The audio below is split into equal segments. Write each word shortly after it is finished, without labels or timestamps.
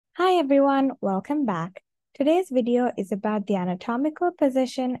Hi everyone, welcome back. Today's video is about the anatomical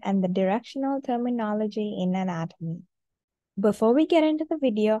position and the directional terminology in anatomy. Before we get into the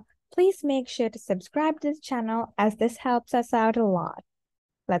video, please make sure to subscribe to this channel as this helps us out a lot.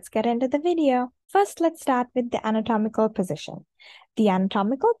 Let's get into the video. First, let's start with the anatomical position. The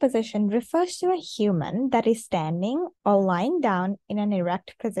anatomical position refers to a human that is standing or lying down in an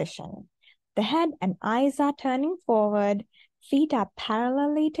erect position. The head and eyes are turning forward, feet are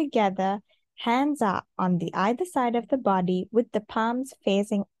parallelly together, hands are on the either side of the body with the palms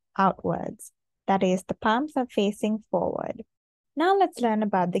facing outwards. That is, the palms are facing forward. Now let's learn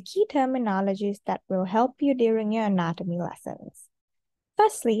about the key terminologies that will help you during your anatomy lessons.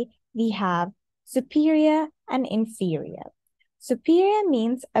 Firstly, we have superior and inferior. Superior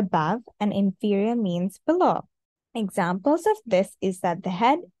means above and inferior means below. Examples of this is that the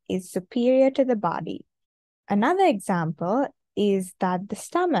head is superior to the body. Another example is that the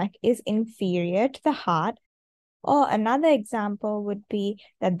stomach is inferior to the heart, or another example would be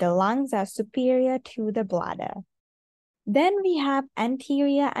that the lungs are superior to the bladder. Then we have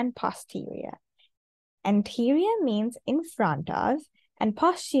anterior and posterior. Anterior means in front of, and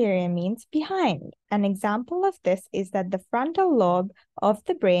posterior means behind. An example of this is that the frontal lobe of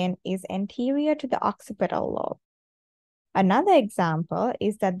the brain is anterior to the occipital lobe. Another example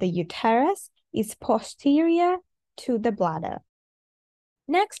is that the uterus is posterior to the bladder.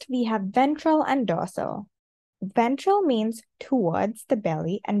 Next, we have ventral and dorsal. Ventral means towards the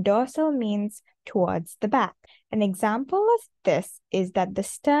belly and dorsal means towards the back. An example of this is that the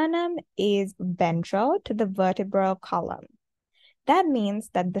sternum is ventral to the vertebral column. That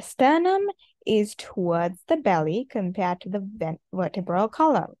means that the sternum is towards the belly compared to the vertebral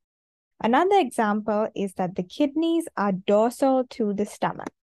column. Another example is that the kidneys are dorsal to the stomach.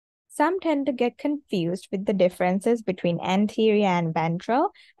 Some tend to get confused with the differences between anterior and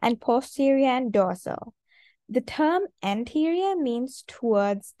ventral and posterior and dorsal. The term anterior means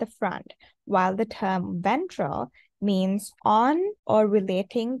towards the front, while the term ventral means on or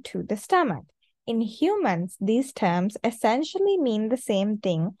relating to the stomach. In humans, these terms essentially mean the same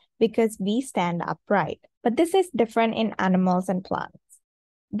thing because we stand upright, but this is different in animals and plants.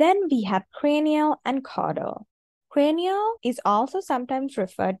 Then we have cranial and caudal. Cranial is also sometimes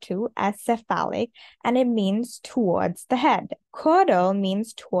referred to as cephalic, and it means towards the head. Caudal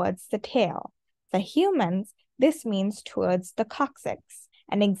means towards the tail. For humans, this means towards the coccyx.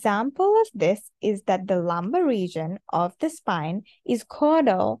 An example of this is that the lumbar region of the spine is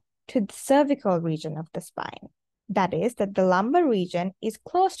caudal to the cervical region of the spine. That is, that the lumbar region is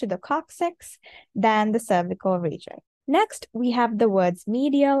close to the coccyx than the cervical region. Next, we have the words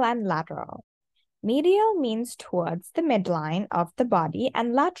medial and lateral. Medial means towards the midline of the body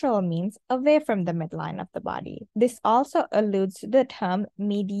and lateral means away from the midline of the body. This also alludes to the term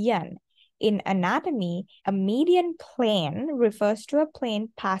median. In anatomy, a median plane refers to a plane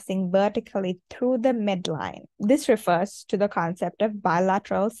passing vertically through the midline. This refers to the concept of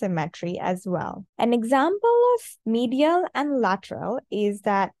bilateral symmetry as well. An example of medial and lateral is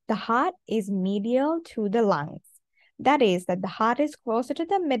that the heart is medial to the lungs. That is, that the heart is closer to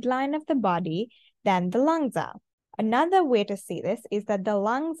the midline of the body than the lungs are. Another way to see this is that the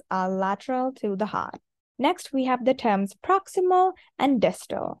lungs are lateral to the heart. Next, we have the terms proximal and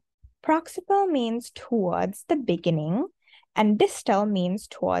distal. Proximal means towards the beginning, and distal means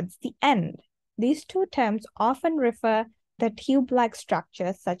towards the end. These two terms often refer to tube-like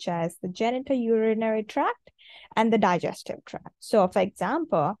structures such as the genitourinary tract and the digestive tract. So, for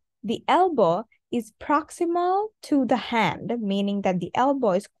example, the elbow is proximal to the hand, meaning that the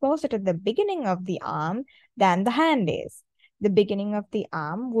elbow is closer to the beginning of the arm than the hand is. The beginning of the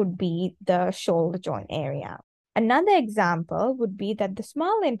arm would be the shoulder joint area. Another example would be that the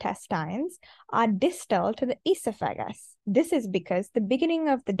small intestines are distal to the esophagus. This is because the beginning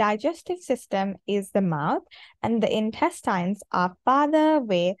of the digestive system is the mouth, and the intestines are farther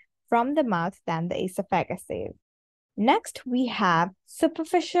away from the mouth than the esophagus is. Next, we have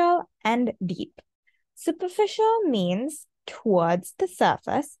superficial and deep. Superficial means towards the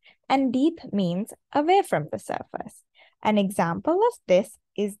surface, and deep means away from the surface. An example of this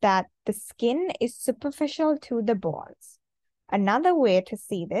is that the skin is superficial to the bones. Another way to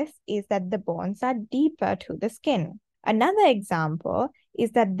see this is that the bones are deeper to the skin. Another example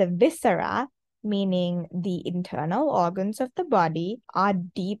is that the viscera, meaning the internal organs of the body, are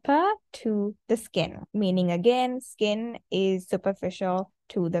deeper to the skin, meaning again, skin is superficial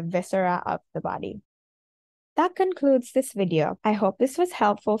to the viscera of the body. That concludes this video. I hope this was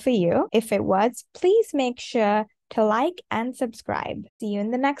helpful for you. If it was, please make sure to like and subscribe. See you in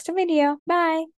the next video. Bye.